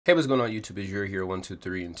Hey, what's going on YouTube? It's You're Here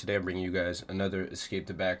 123, and today I'm bringing you guys another Escape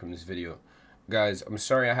the Backrooms video. Guys, I'm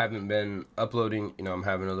sorry I haven't been uploading. You know, I'm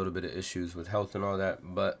having a little bit of issues with health and all that,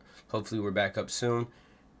 but hopefully we're back up soon.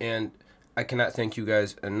 And I cannot thank you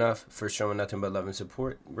guys enough for showing nothing but love and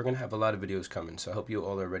support. We're going to have a lot of videos coming, so I hope you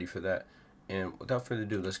all are ready for that. And without further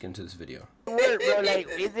ado, let's get into this video. Word, bro, like,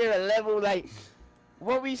 is there a level, like,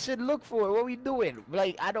 what we should look for? What we doing?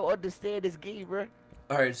 Like, I don't understand this game, bro.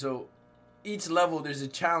 Alright, so each level there's a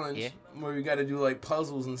challenge where you gotta do like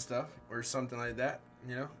puzzles and stuff or something like that,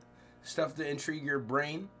 you know? Stuff to intrigue your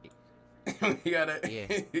brain. you gotta,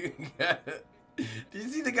 you gotta. Do you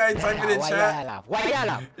see the guy typing in chat?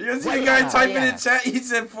 You see the guy typing in chat? He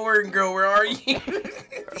said, "Foreign girl, where are you?"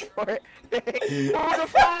 Who's a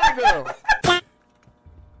foreign girl?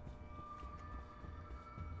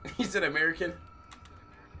 He said American.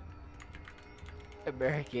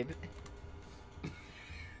 American.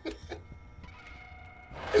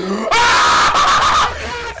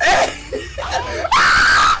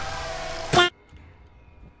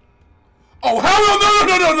 Oh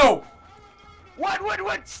hell no!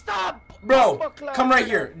 What? Stop! Bro, come right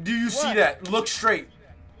here. Do you see that? Look straight.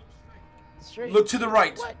 Look to the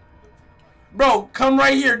right. What? Bro, come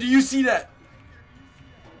right here. Do you see that?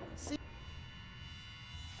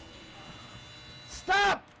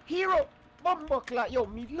 Stop! Hero! Bumbleclaw! Yo,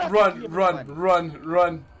 me love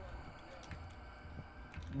Run.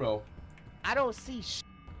 Bro. I don't see sh.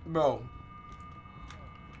 Bro.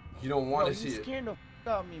 You don't want to see it. Scaring the f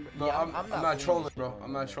out of me, bro. No, Yeah, I'm not trolling, bro.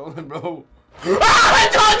 I'm not trolling, bro. I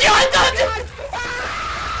told you!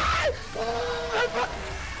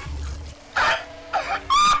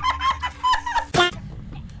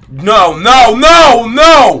 No!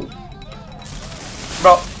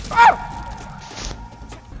 Bro.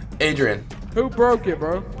 Adrian. Who broke it,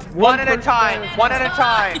 bro? One at a time.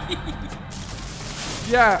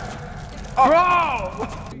 Yeah.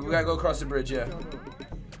 Oh. We gotta go across the bridge, yeah.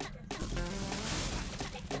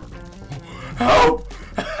 Help!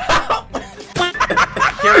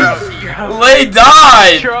 Hero. Lay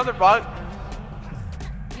died! Hero the bug.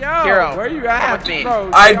 Yo, Hero, where you at, with me. bro?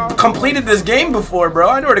 I completed this game before, bro.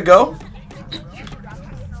 I know where to go.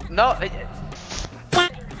 No.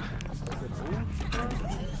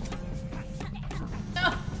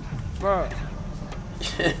 Bro.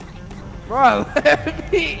 Bro,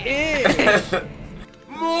 let me in.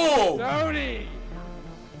 Move! Tony.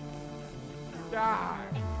 Die.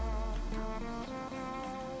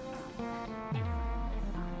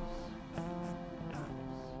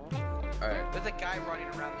 Alright. There's a guy running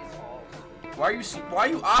around these halls. Why are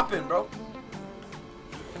you opping, bro?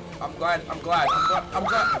 I'm glad.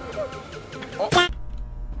 Oh.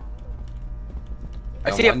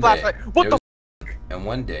 I see a flashlight. What the? And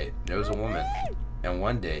one day, there was a woman. And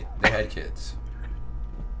one day, they had kids.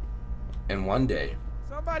 And one day,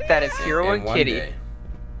 Somebody. That is Hero and one Kitty. day,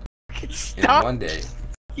 Stop. and one day,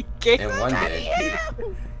 and one day,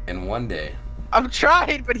 and one day, I'm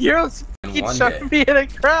trying, but Hero's And fucking one shoving day. me in a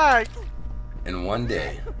crack. and one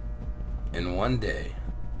day,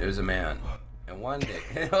 there was a man. And one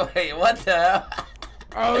day, wait, what the hell?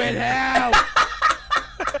 Oh, in hell.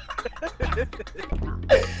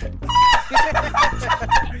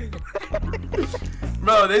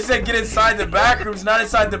 Bro, they said get inside the back rooms, not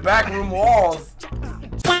inside the backroom walls.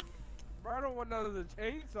 Bro, I don't want none of the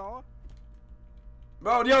chainsaw.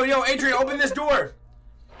 Bro, yo, Adrian, open this door.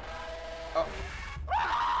 Oh.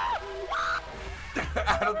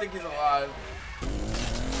 I don't think he's alive.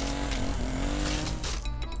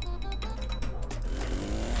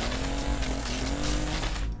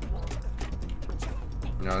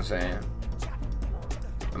 You know what I'm saying?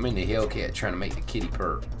 I'm in the Hellcat trying to make the kitty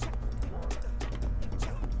purr.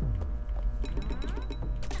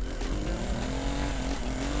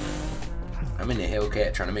 I'm in the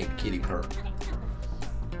Hellcat trying to make the kitty purr.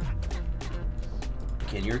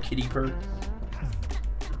 Can your kitty purr?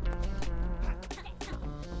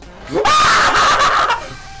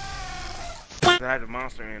 It has a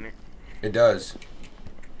monster in it, It does.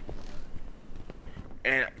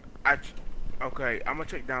 and okay, I'm gonna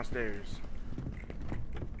check downstairs.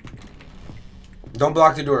 Don't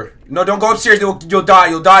block the door. No, don't go upstairs. You'll die.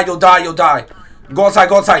 You'll die. Go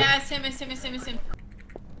outside. Yeah, it's him.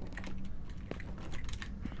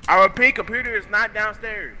 Our repeat, computer is not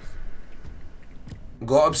downstairs.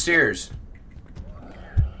 Go upstairs.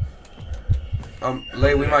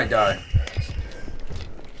 Lay, we might die.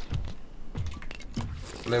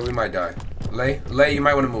 Lay, we might die. Lay, you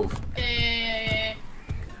might want to move. Lay.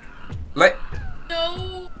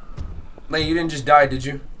 No. Lay, you didn't just die, did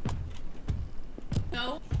you?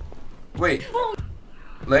 No. Wait.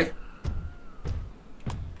 Lay?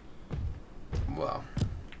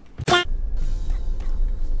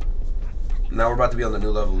 Now we're about to be on the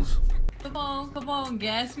new levels. Come on,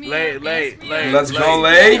 gas me. Lay. Let's go,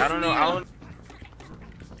 Lay. I don't know.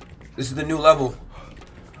 This is the new level.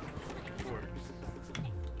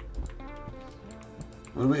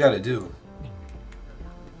 What do we gotta do?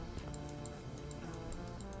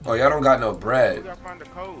 Oh, y'all don't got no We bread. gotta find the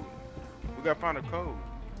code. We gotta find the code.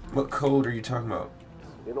 What code are you talking about?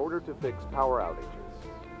 In order to fix power outages.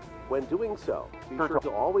 When doing so, be sure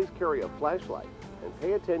to always carry a flashlight and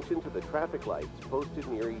pay attention to the traffic lights posted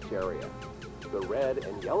near each area. The red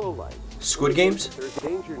and yellow lights Squid Games? there's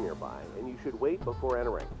danger nearby and you should wait before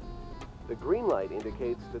entering. The green light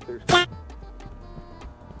indicates that there's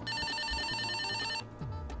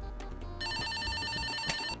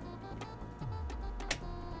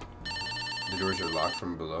The doors are locked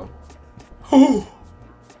from below.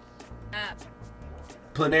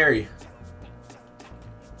 Plenary.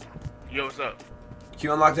 Yo, what's up? Can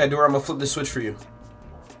you unlock that door? I'm gonna flip the switch for you.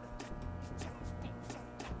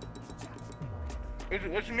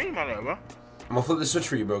 What you mean by that, bro? I'm gonna flip the switch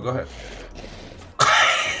for you, bro. Go ahead.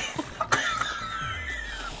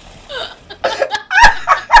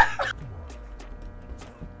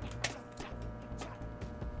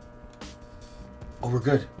 Oh, we're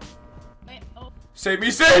good. Wait, oh, Save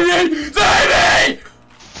me! Save me! Save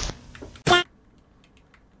me!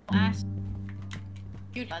 Ash.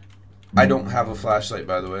 You got. I don't have a flashlight,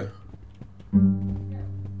 by the way.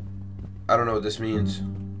 I don't know what this means.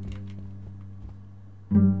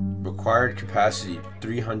 Required capacity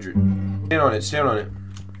 300. Stand on it. Stand on it.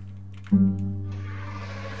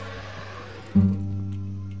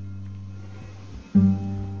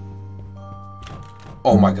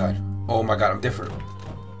 Oh my god. Oh my god. I'm different.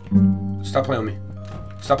 Stop playing with me.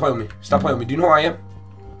 Stop playing with me. Stop playing with me. Do you know who I am?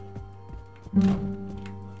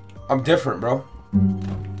 I'm different, bro.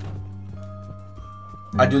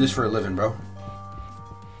 I do this for a living, bro.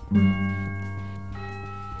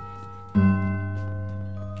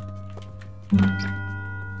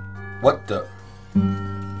 What the?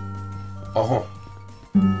 Oh.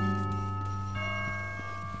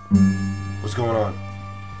 What's going on?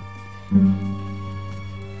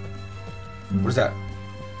 What is that?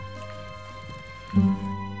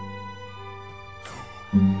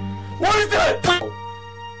 What is that? Oh.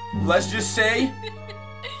 Let's just say. That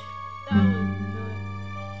was good.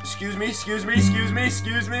 Excuse me, excuse me, excuse me,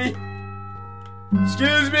 excuse me.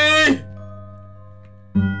 Excuse me!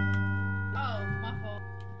 Oh, my fault.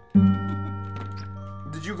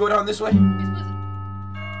 Did you go down this way? You're supposed to...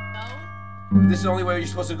 No? This is the only way you're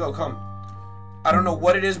supposed to go. Come. I don't know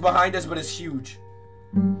what it is behind us, but it's huge.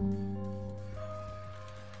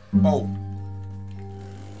 Oh.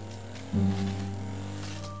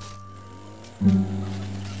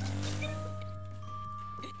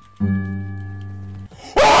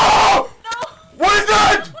 Oh! What is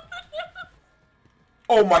that?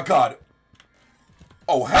 Oh my god.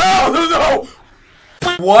 Oh hell no!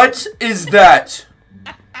 What is that?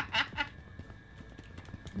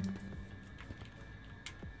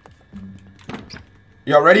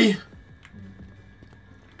 Y'all ready?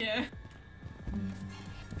 Yeah.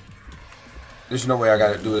 There's no way I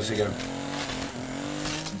gotta do this again.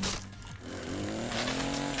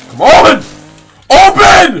 Come on!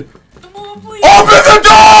 Open! Come on, please. Open the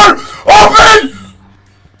door! Open!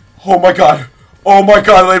 Oh my god. Oh my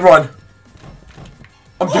god, Lay, run.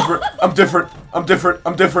 I'm different. I'm different. I'm different.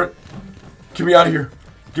 I'm different. Get me out of here.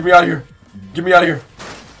 Get me out of here. Get me out of here.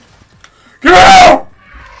 Get me out!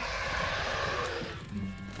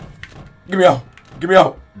 Get me out. Get me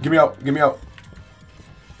out. Get me out. Get me out.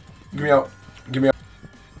 Get me out. Get me out.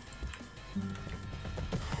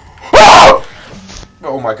 Ah!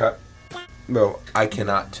 Oh my god. Bro, I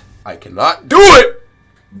cannot do it!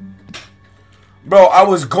 Bro, I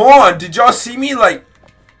was gone. Did y'all see me? Like...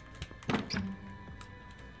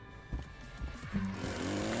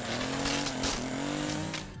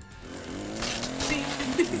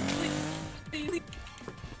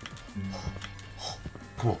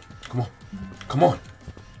 Come on. Come on. Come on.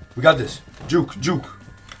 We got this. Juke. Juke.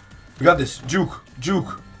 We got this. Juke.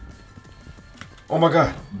 Juke. Oh my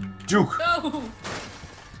god. Juke. No.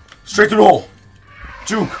 Straight through the hole.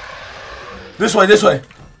 Juke. This way, this way.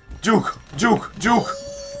 Juke. Juke. Juke.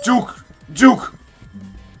 Juke. Juke.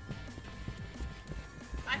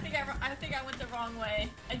 I think I went the wrong way.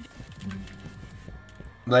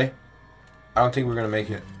 Lay, I don't think we're gonna make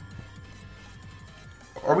it.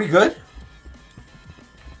 Are we good?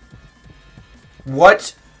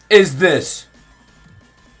 What is this?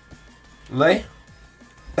 Lay?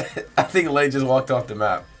 I think Lay just walked off the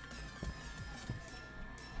map.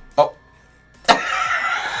 Oh.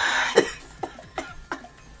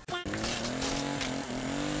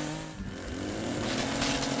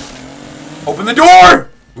 Open the door!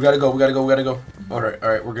 We gotta go, we gotta go, we gotta go.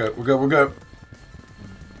 Alright, we're good, we're good, we're good.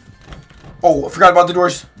 Oh, I forgot about the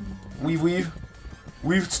doors. Weave, weave.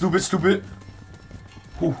 Weave, stupid, stupid.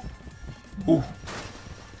 Ooh. Ooh.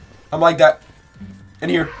 I'm like that. In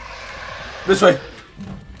here. This way.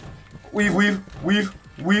 Weave, weave, weave,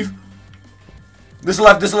 weave. This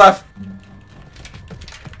left, this left.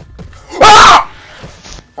 Ah!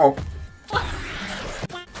 Oh.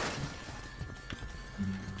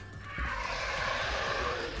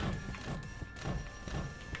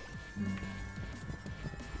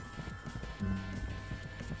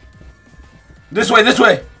 This way, this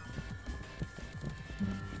way.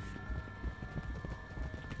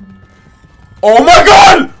 Oh my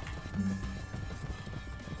god!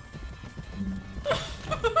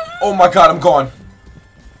 Oh my god, I'm gone.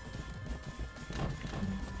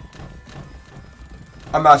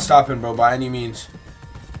 I'm not stopping, bro, by any means.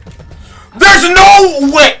 There's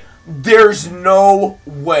no way! There's no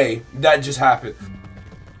way that just happened.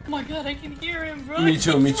 Oh my god, I can hear him, bro. Me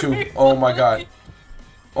too, me too. Oh my god.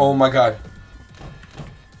 Oh my god.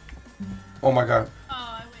 Oh my god. Oh,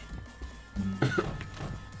 I wait.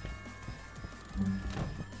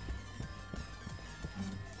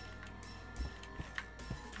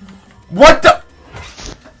 What the?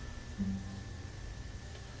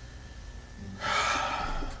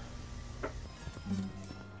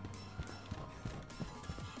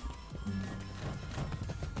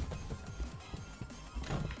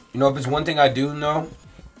 You know, if it's one thing I do know,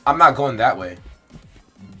 I'm not going that way.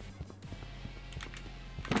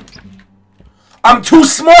 I'm too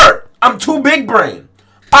smart. I'm too big brain.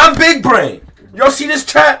 I'm big brain. Y'all see this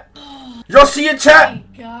chat? Y'all see it, chat? Oh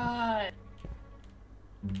my god.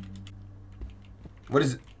 What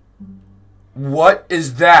is it? What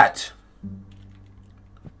is that?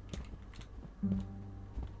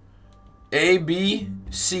 A, B,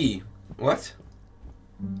 C. What?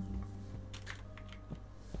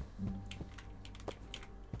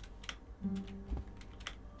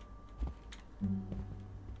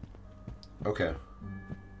 Okay.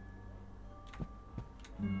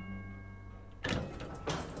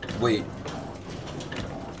 Wait.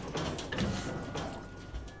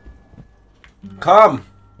 Come.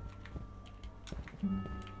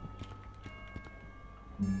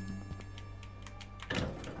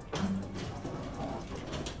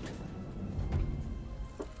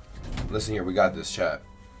 Listen here, we got this, chat.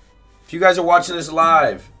 If you guys are watching this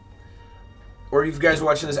live, or if you guys are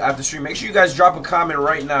watching this after stream, make sure you guys drop a comment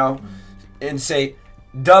right now and say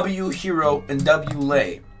W Hero and W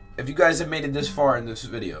Lay if you guys have made it this far in this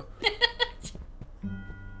video.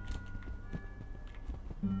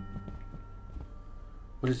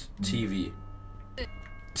 What is TV?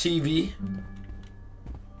 TV?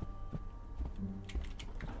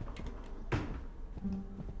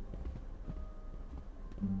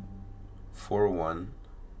 Four 1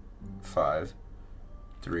 5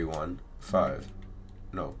 3 1 5.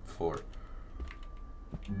 No, 4.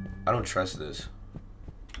 I don't trust this.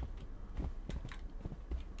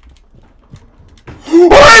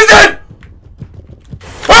 What is it?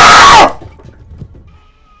 Ah!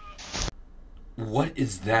 What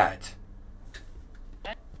is that?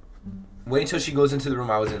 Wait until she goes into the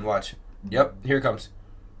room I was in. Watch. Yep, here it comes.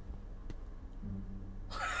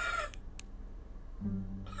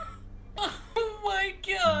 Oh my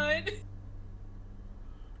god.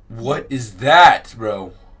 What is that,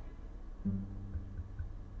 bro?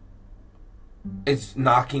 It's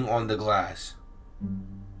knocking on the glass.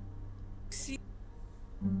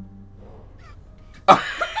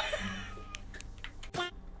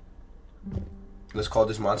 Let's call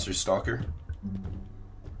this monster Stalker.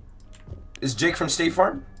 Is Jake from State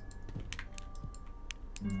Farm?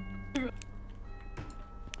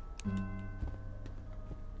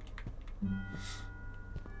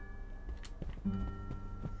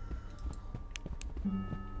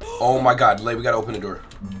 Oh my god, Lay, we gotta open the door.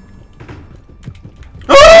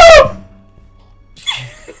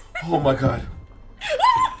 Oh my god.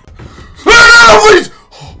 No, please!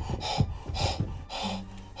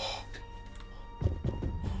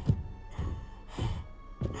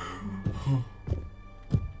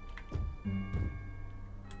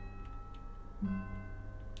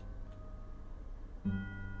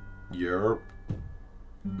 Yerp.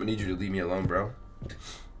 I need you to leave me alone, bro.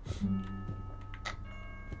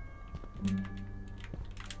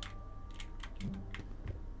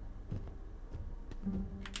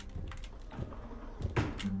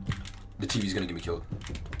 The TV's gonna get me killed.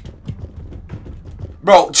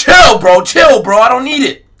 Bro, chill, bro. Chill, bro. I don't need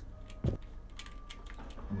it.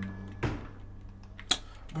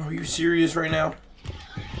 Bro, are you serious right now?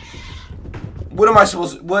 What am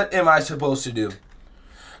I supposed to do?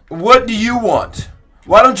 What do you want?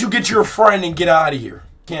 Why don't you get your friend and get out of here?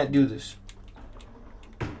 Can't do this.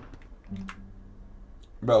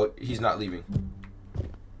 Bro, he's not leaving.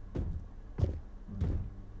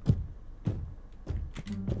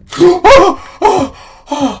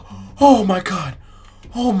 Oh my god.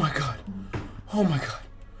 Oh my god. Oh my god.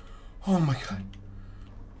 Oh my god.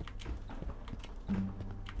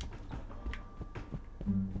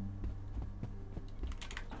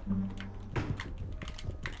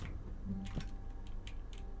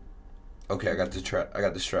 Okay, I got the trap. I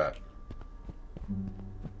got the strap.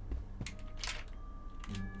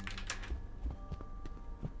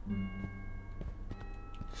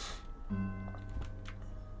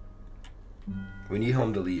 We need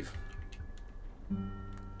him to leave.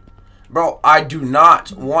 Bro, I do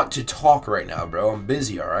not want to talk right now, bro. I'm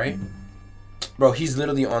busy, alright? Bro, he's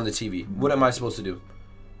literally on the TV. What am I supposed to do?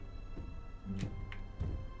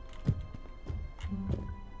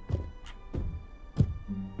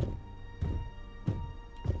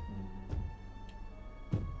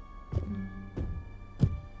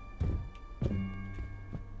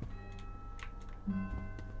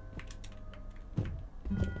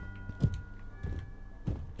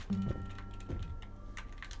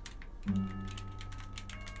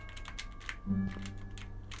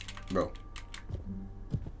 Bro.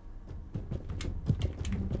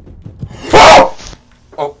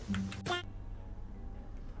 Oh!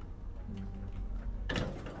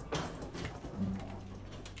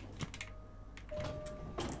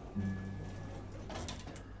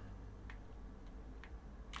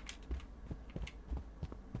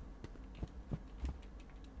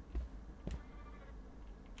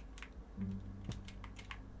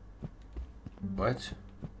 What?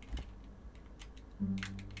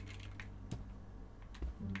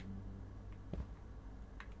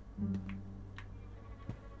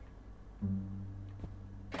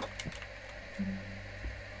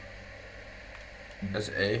 That's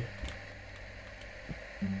A.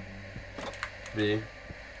 B.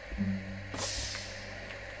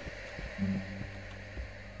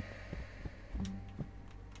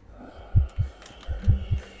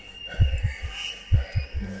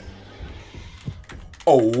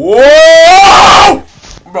 Oh, whoa!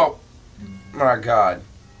 Bro. My God.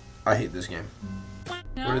 I hate this game.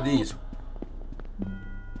 No. What are these?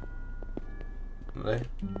 Are they?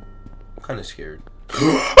 I'm kind of scared.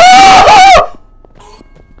 I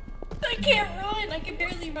can't run. I can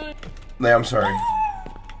barely run. Lay, I'm sorry.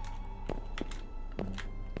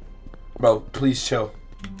 Bro, please chill.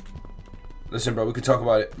 Listen, bro, we could talk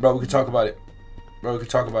about it. Bro, we could talk about it. Bro, we could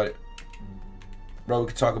talk about it. Bro, we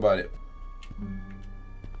could talk about it.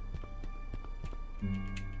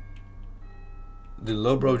 Did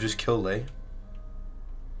Lil Bro just kill Lay?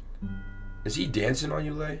 Is he dancing on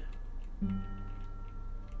you, Lay?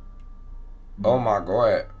 Oh my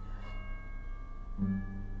God.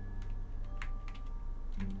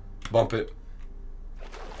 Bump it.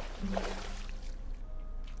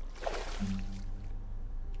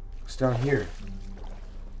 It's down here.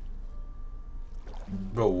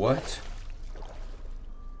 Bro, what?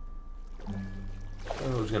 I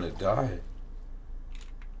thought I was gonna die.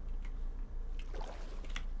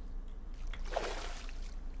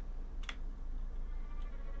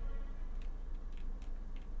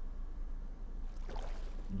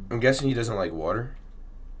 I'm guessing he doesn't like water.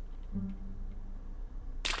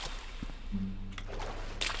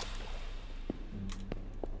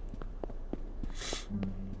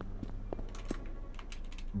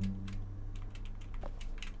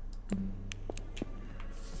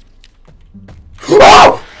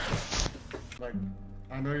 Like,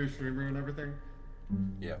 I know you're streamer and everything.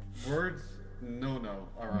 Yeah. Words, no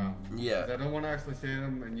around. Yeah. 'Cause I don't want to actually say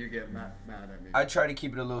them and you get mad at me. I try to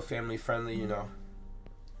keep it a little family friendly, you know.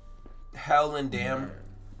 Hell and damn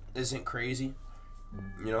isn't crazy,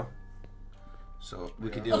 you know. So we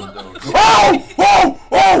can deal with those. Oh! Oh!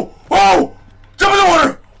 Oh! Oh! Jump in the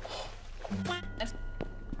water!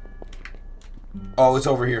 Oh, it's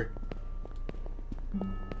over here.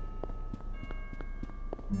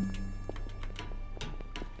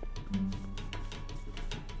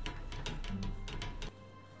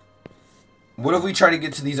 What if we try to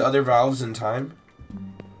get to these other valves in time?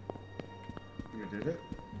 You did it?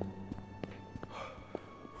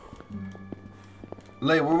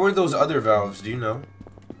 Lay, where were those other valves? Do you know?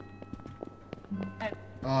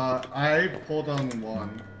 I pulled on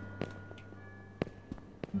one.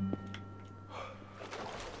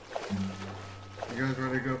 You guys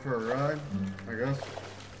ready to go for a ride? I guess.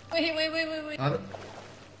 Wait.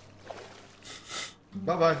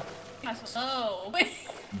 Bye-bye. Oh, wait.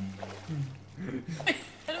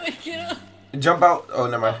 How do I get up? Jump out. Oh,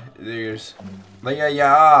 never mind. There's.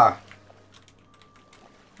 Yeah.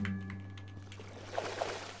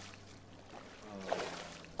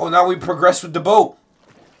 Oh, now we progress with the boat.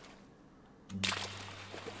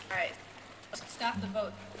 Alright. Stop the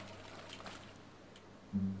boat.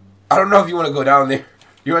 I don't know if you want to go down there.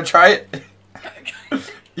 You want to try it?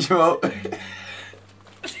 You won't.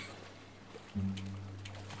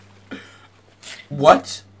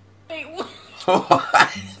 What? Wait, what?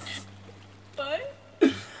 What? What?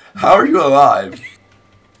 How are you alive?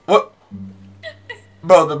 What?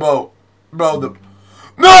 Bro, the boat. Bro, the...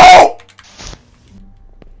 No!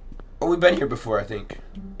 Oh, we've been here before, I think.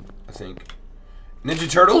 Ninja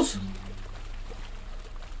Turtles?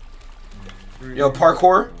 Yo,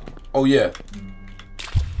 parkour? Oh, yeah.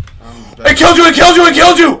 It killed you! It killed you! It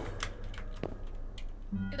killed you!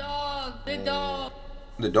 The dog! The dog!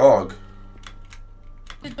 The dog?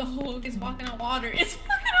 The dog is walking on water. It's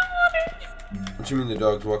walking on water! What you mean the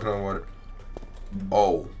dog's walking on water?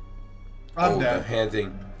 Oh. I'm dead. The hand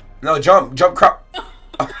thing. No, jump crop.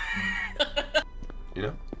 You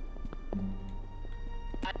know?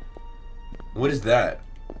 What is that?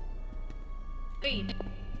 Wait.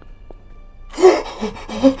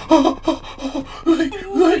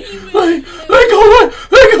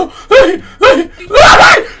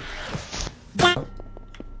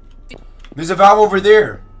 There's a valve over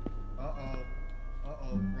there.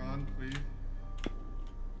 Uh-oh, run, please.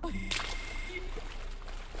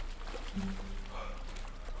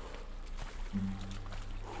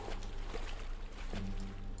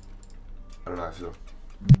 I don't know how I feel.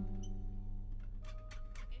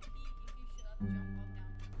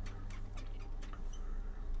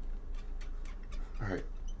 Alright.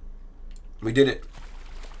 We did it.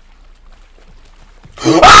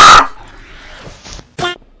 Ah!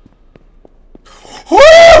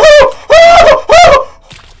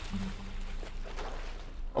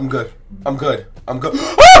 I'm good. I'm good. I'm good.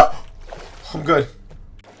 Ah! I'm good.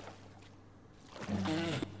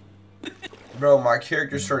 Bro, my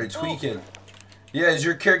character started tweaking. Yeah, is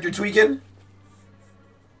your character tweaking?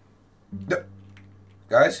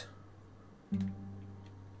 Guys?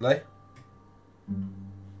 Lay?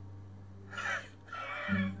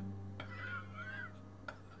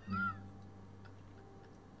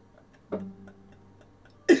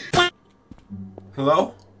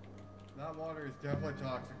 Hello? That water is definitely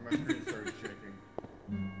toxic. My screen started shaking.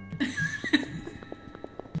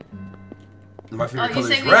 My favorite You color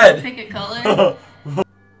say is we red. can pick a color?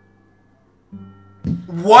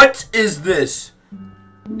 What is this?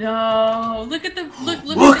 No. Look at the look at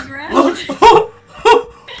the ground. Look.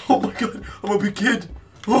 Oh my god, I'm a big kid.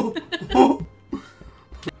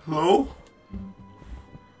 Hello?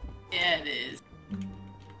 Yeah, it is.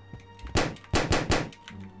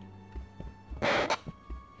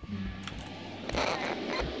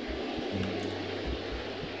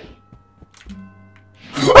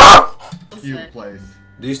 Cute place.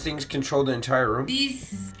 These things control the entire room?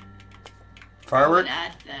 These Firework? I would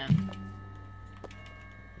add them.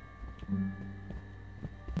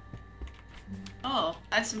 Oh,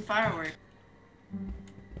 add some fireworks.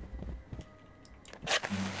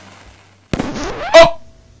 Oh!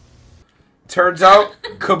 Turns out,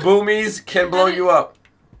 kaboomies can blow you up.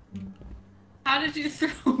 How did you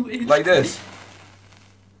throw it? Like this.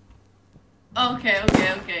 Okay.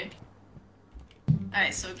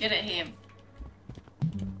 Alright, so get at him.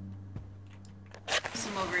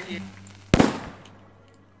 Some over here.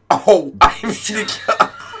 Oh, I need to kill.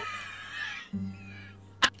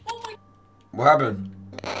 Oh my. What happened?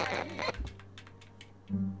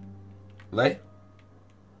 Lay?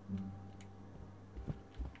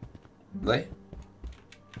 Lay?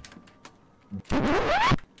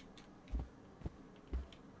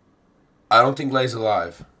 I don't think Lay's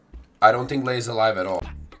alive. I don't think Lay's alive at all.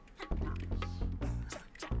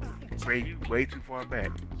 Ray, you way too far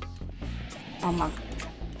back. Oh my.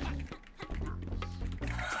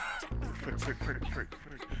 Frick.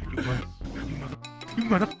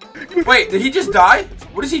 Wait, did he just die?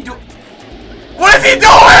 What is he doing? What is he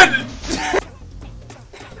doing?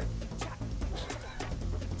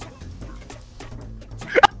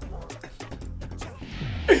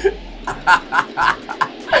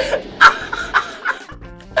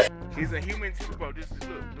 He's a human too, bro. Just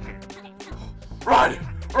look. Run!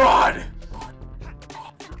 Stop.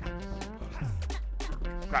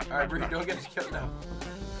 Alright, Bree, don't get us killed now.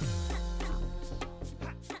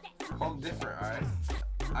 I'm different, alright?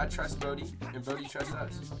 I trust Bodhi, and Bodhi trusts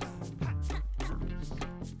us.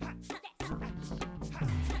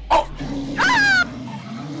 Oh! Ah!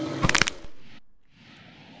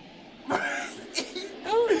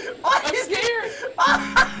 I'm scared!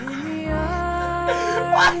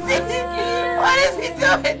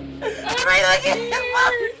 it! Bree, look at it!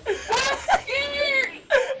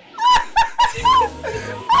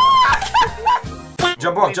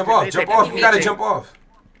 Jump off, jump off, jump off. You gotta jump off.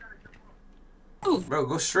 Bro,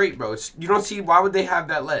 go straight, bro. You don't see, why would they have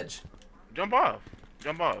that ledge? Jump off.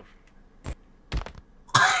 Jump off.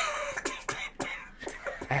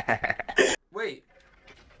 Wait.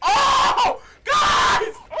 Oh!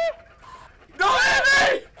 Guys! Don't hit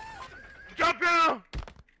me! Jump down!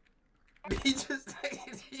 He just...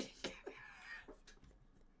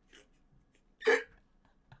 In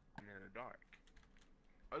the dark.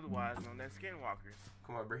 Otherwise known as skinwalkers.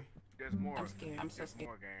 Come on, Bree. There's more. I'm scared. I'm so There's scared.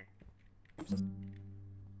 more, gang. I'm so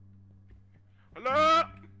Hello?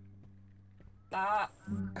 Stop.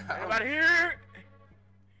 Anybody here?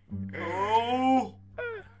 Oh!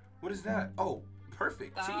 What is that? Oh,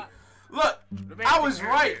 perfect. See? Stop. Look! I was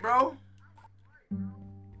right, bro.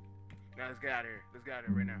 Now let's get out of here. Let's get out of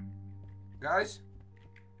here right now. Guys?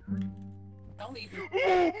 Don't leave.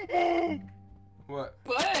 What?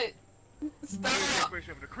 What? We need to Stop. take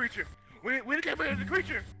picture of the creature. We need to take picture of the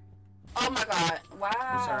creature. Oh my god. Wow.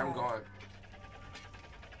 I'm sorry, I'm gone.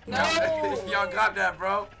 No. Y'all got that,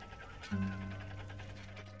 bro.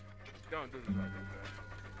 Don't do this like that.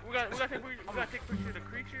 We gotta take picture of the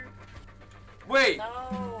creature. Wait,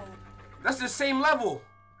 No. that's the same level.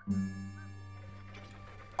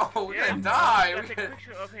 Oh, we Yeah, gotta die. We We gotta take a gotta...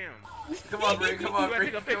 picture of him. Come on, Bree. Come on, We Bree.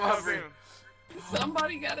 gotta take a Come picture on, of Bree. him.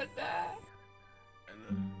 Somebody gotta die. And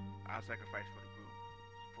look, I'll sacrifice for the group.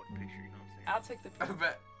 For the picture, you know what I'm saying? I'll take the picture.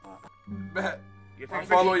 Bet. Bet. You I'll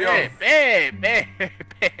follow y'all. Bet.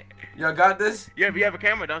 Y'all got this? Yeah, you have a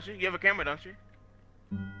camera, don't you? You have a camera, don't you?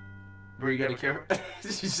 Bree, you got a camera?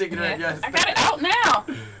 She's shaking her head, yes. I got it out now.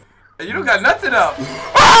 And you don't got nothing up.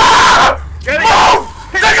 Ah! Move!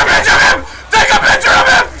 Take a picture of him! Take a picture of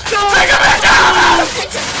him! Take a picture of him!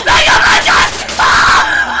 Take a picture!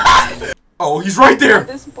 Ah! Oh, he's right there!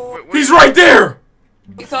 This boy. He's right there!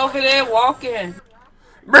 He's over there walking.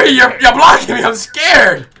 Bree, you're blocking me. I'm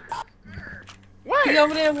scared. He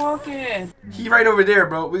over there walking. He right over there,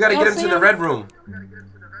 bro. We gotta You get don't him to see the him? red room.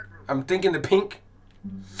 I'm thinking the pink.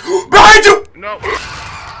 Behind you! No.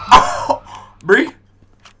 Oh, Bree?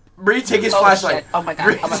 Bree, take his flashlight. Shit. Oh my god.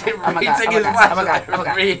 Bree, Oh my god. Oh my Bree, god. take Oh his my god. Oh my god. flashlight. Oh my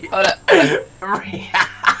god. Bree. Hold up. Bree.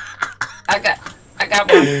 I got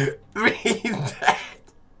one. Bree, he's dead.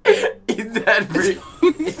 He's dead, Bree.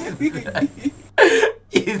 He's dead.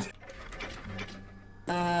 He's...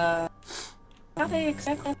 How they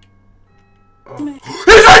accept that?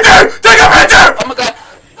 He's right there! Take a picture! Oh my god.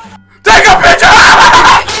 Take a picture!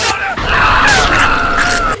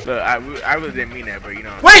 Look, I really didn't mean that, but you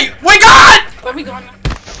know. Wait! We got! Where we going now?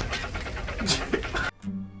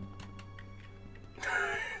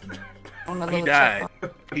 He died.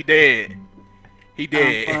 He dead. He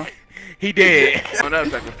dead. He dead. On that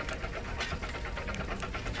second.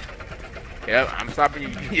 Yep, I'm stopping you.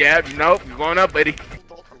 Yeah, nope, you're going up, buddy.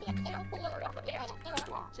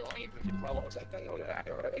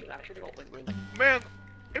 Man,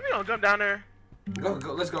 if you don't jump down there, Go, let's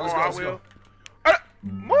go, let's oh, go, I let's will. go.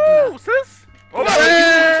 Move, sis. Oh,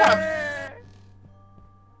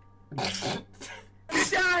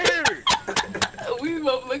 get down here. We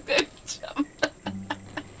both looked at each other.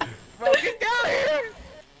 Bro, get down here.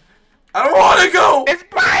 I don't want to go! It's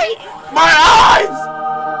bright. My eyes!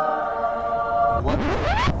 What?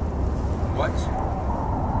 What?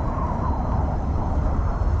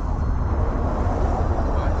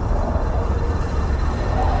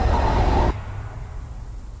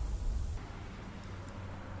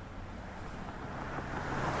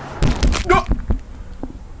 No!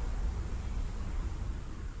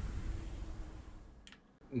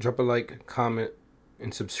 Drop a like, comment,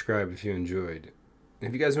 and subscribe if you enjoyed. And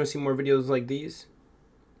if you guys want to see more videos like these,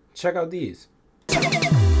 check out these.